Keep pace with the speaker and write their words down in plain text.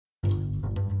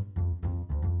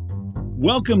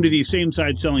Welcome to the Same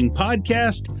Side Selling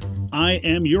Podcast. I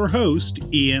am your host,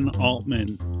 Ian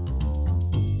Altman.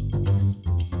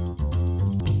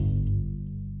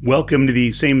 Welcome to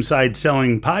the Same Side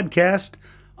Selling Podcast.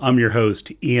 I'm your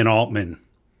host, Ian Altman.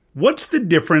 What's the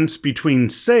difference between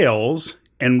sales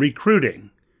and recruiting?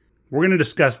 We're going to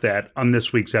discuss that on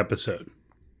this week's episode.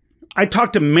 I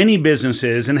talk to many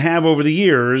businesses and have over the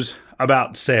years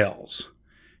about sales.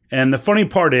 And the funny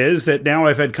part is that now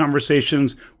I've had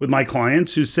conversations with my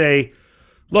clients who say,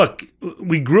 look,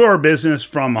 we grew our business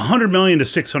from 100 million to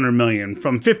 600 million,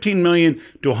 from 15 million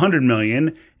to 100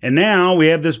 million, and now we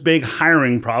have this big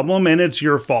hiring problem and it's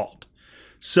your fault.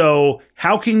 So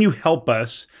how can you help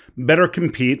us better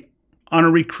compete on a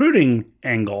recruiting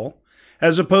angle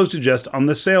as opposed to just on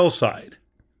the sales side?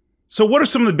 So what are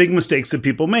some of the big mistakes that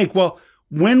people make? Well,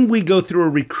 when we go through a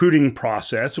recruiting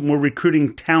process and we're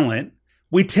recruiting talent,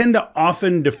 we tend to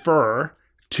often defer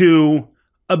to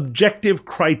objective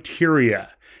criteria,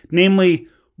 namely,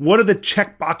 what are the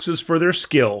check boxes for their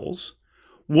skills?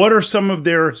 What are some of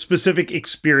their specific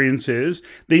experiences?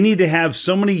 They need to have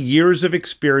so many years of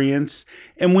experience,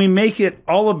 and we make it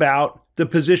all about the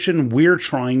position we're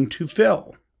trying to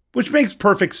fill, which makes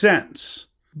perfect sense.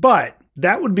 But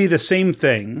that would be the same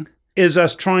thing as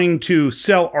us trying to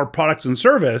sell our products and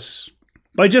service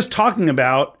by just talking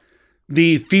about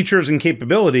the features and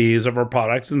capabilities of our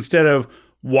products instead of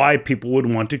why people would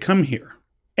want to come here.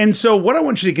 And so what I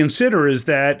want you to consider is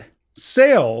that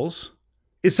sales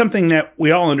is something that we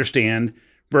all understand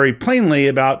very plainly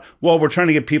about, well, we're trying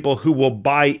to get people who will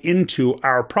buy into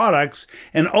our products,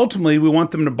 and ultimately we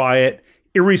want them to buy it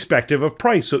irrespective of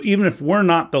price. So even if we're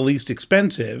not the least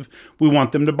expensive, we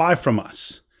want them to buy from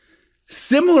us.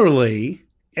 Similarly,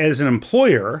 as an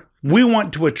employer, we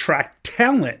want to attract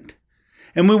talent.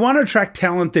 And we want to attract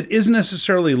talent that isn't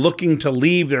necessarily looking to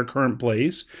leave their current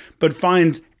place, but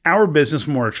finds our business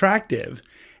more attractive.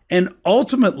 And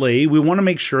ultimately, we want to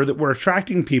make sure that we're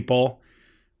attracting people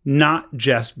not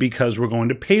just because we're going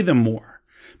to pay them more.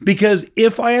 Because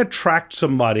if I attract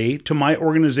somebody to my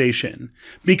organization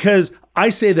because I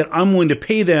say that I'm willing to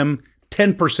pay them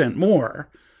 10% more,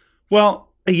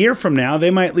 well, a year from now,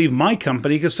 they might leave my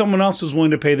company because someone else is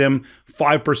willing to pay them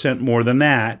 5% more than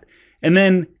that. And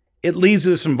then it leads to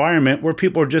this environment where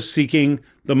people are just seeking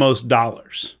the most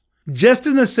dollars. Just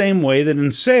in the same way that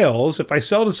in sales, if I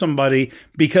sell to somebody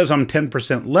because I'm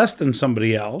 10% less than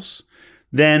somebody else,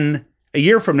 then a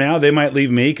year from now, they might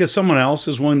leave me because someone else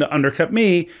is willing to undercut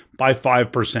me by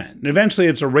 5%. And eventually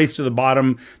it's a race to the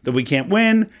bottom that we can't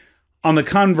win. On the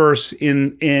converse,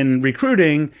 in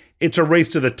recruiting, it's a race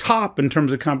to the top in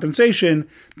terms of compensation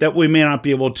that we may not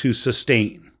be able to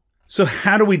sustain. So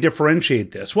how do we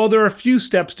differentiate this? Well, there are a few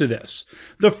steps to this.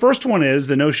 The first one is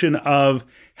the notion of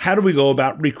how do we go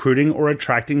about recruiting or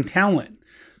attracting talent?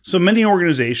 So many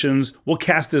organizations will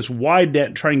cast this wide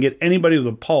net, try and get anybody with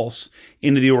a pulse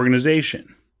into the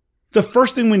organization. The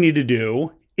first thing we need to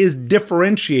do is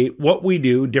differentiate what we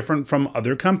do different from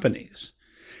other companies.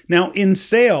 Now, in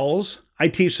sales, I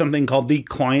teach something called the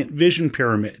client vision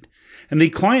pyramid. And the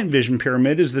client vision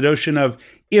pyramid is the notion of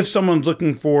if someone's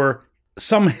looking for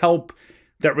some help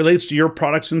that relates to your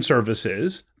products and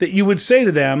services, that you would say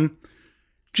to them,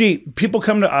 gee, people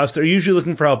come to us, they're usually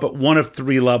looking for help at one of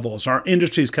three levels. Our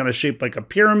industry is kind of shaped like a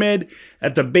pyramid.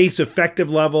 At the base effective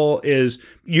level is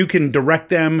you can direct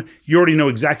them. You already know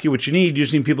exactly what you need. You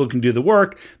just need people who can do the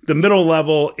work. The middle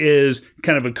level is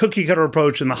kind of a cookie cutter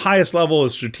approach. And the highest level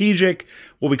is strategic,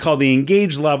 what we call the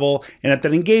engaged level. And at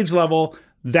that engaged level,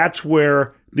 that's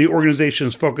where the organization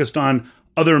is focused on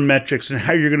other metrics and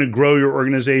how you're going to grow your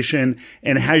organization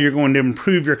and how you're going to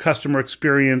improve your customer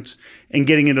experience and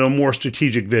getting into a more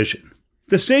strategic vision.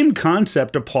 The same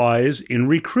concept applies in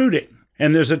recruiting.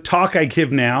 And there's a talk I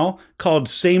give now called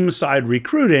Same Side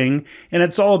Recruiting, and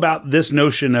it's all about this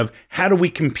notion of how do we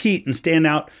compete and stand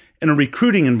out in a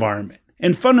recruiting environment.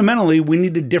 And fundamentally, we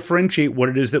need to differentiate what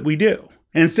it is that we do.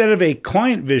 And instead of a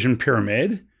client vision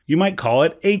pyramid, you might call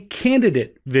it a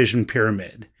candidate vision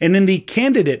pyramid. And in the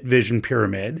candidate vision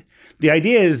pyramid, the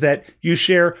idea is that you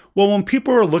share, well, when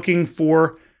people are looking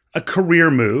for a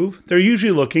career move, they're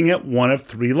usually looking at one of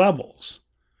three levels.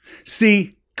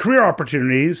 See, career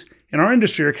opportunities in our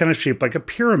industry are kind of shaped like a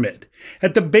pyramid.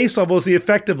 At the base level is the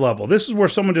effective level. This is where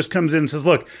someone just comes in and says,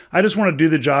 look, I just want to do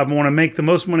the job. I want to make the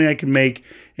most money I can make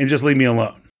and just leave me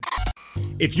alone.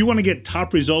 If you want to get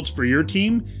top results for your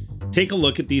team, take a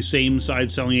look at the Same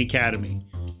Side Selling Academy.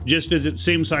 Just visit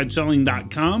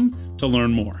samesideselling.com to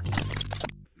learn more.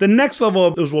 The next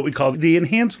level is what we call the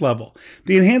enhanced level.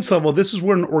 The enhanced level, this is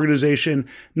where an organization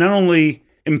not only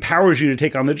empowers you to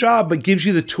take on the job, but gives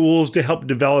you the tools to help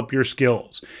develop your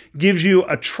skills, gives you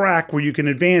a track where you can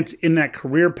advance in that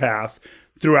career path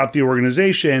throughout the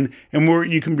organization and where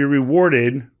you can be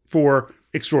rewarded for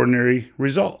extraordinary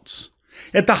results.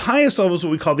 At the highest level is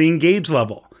what we call the engage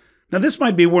level. Now, this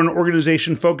might be where an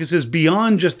organization focuses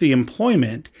beyond just the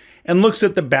employment and looks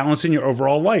at the balance in your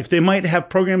overall life. They might have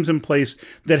programs in place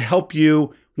that help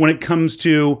you when it comes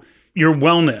to your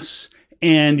wellness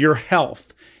and your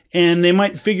health. And they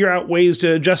might figure out ways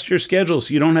to adjust your schedule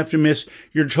so you don't have to miss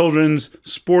your children's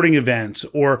sporting events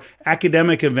or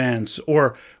academic events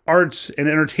or arts and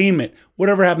entertainment,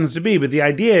 whatever it happens to be. But the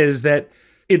idea is that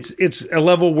it's a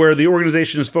level where the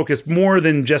organization is focused more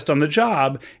than just on the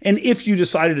job. And if you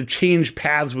decided to change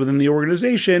paths within the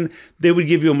organization, they would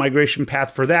give you a migration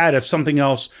path for that if something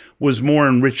else was more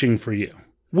enriching for you.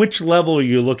 Which level are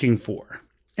you looking for?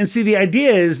 And see, the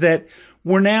idea is that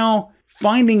we're now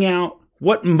finding out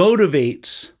what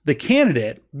motivates the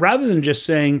candidate rather than just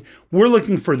saying, we're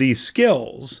looking for these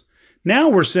skills. Now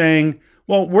we're saying,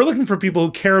 well, we're looking for people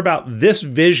who care about this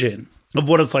vision of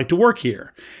what it's like to work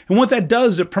here. And what that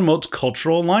does, it promotes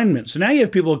cultural alignment. So now you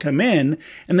have people who come in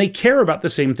and they care about the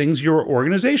same things your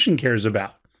organization cares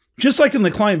about. Just like in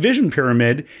the client vision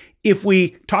pyramid, if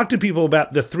we talk to people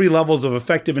about the 3 levels of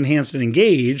effective, enhanced, and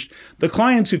engaged, the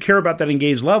clients who care about that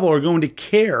engaged level are going to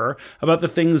care about the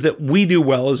things that we do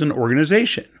well as an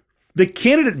organization. The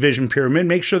candidate vision pyramid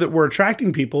makes sure that we're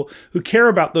attracting people who care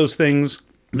about those things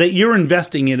that you're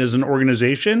investing in as an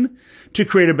organization to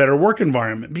create a better work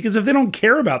environment. Because if they don't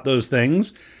care about those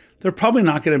things, they're probably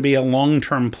not going to be a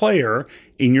long-term player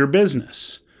in your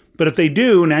business. But if they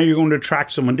do, now you're going to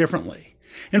attract someone differently.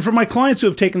 And for my clients who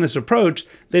have taken this approach,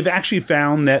 they've actually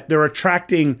found that they're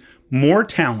attracting more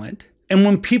talent. And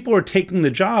when people are taking the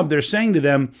job, they're saying to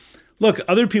them, look,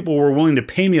 other people were willing to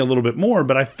pay me a little bit more,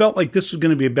 but I felt like this was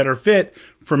going to be a better fit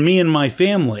for me and my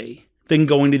family than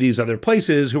going to these other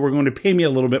places who were going to pay me a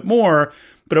little bit more,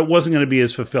 but it wasn't going to be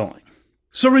as fulfilling.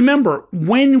 So remember,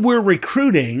 when we're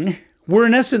recruiting, we're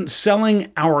in essence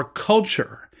selling our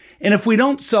culture. And if we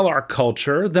don't sell our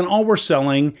culture, then all we're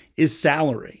selling is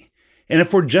salary. And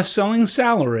if we're just selling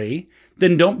salary,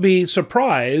 then don't be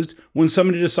surprised when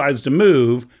somebody decides to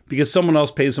move because someone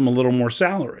else pays them a little more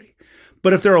salary.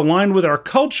 But if they're aligned with our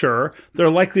culture, they're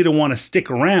likely to want to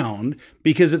stick around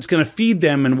because it's going to feed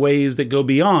them in ways that go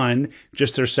beyond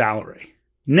just their salary.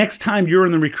 Next time you're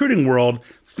in the recruiting world,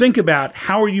 think about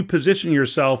how are you positioning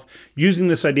yourself using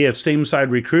this idea of same-side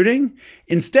recruiting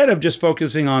instead of just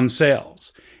focusing on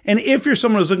sales. And if you're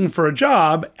someone who's looking for a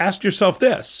job, ask yourself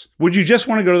this. Would you just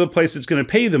want to go to the place that's going to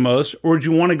pay you the most, or would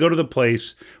you want to go to the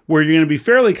place where you're going to be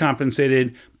fairly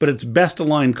compensated, but it's best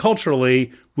aligned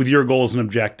culturally with your goals and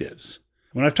objectives?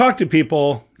 When I've talked to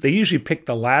people, they usually pick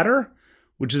the latter,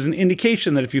 which is an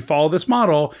indication that if you follow this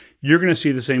model, you're going to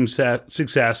see the same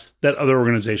success that other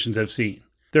organizations have seen.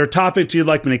 If there are topics you'd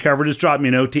like me to cover, just drop me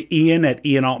a note to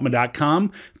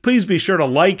ian@ianaltman.com. Please be sure to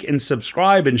like and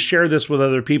subscribe and share this with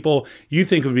other people you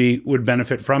think would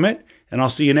benefit from it. And I'll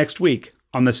see you next week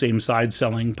on the Same Side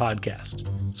Selling podcast.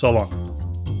 So long.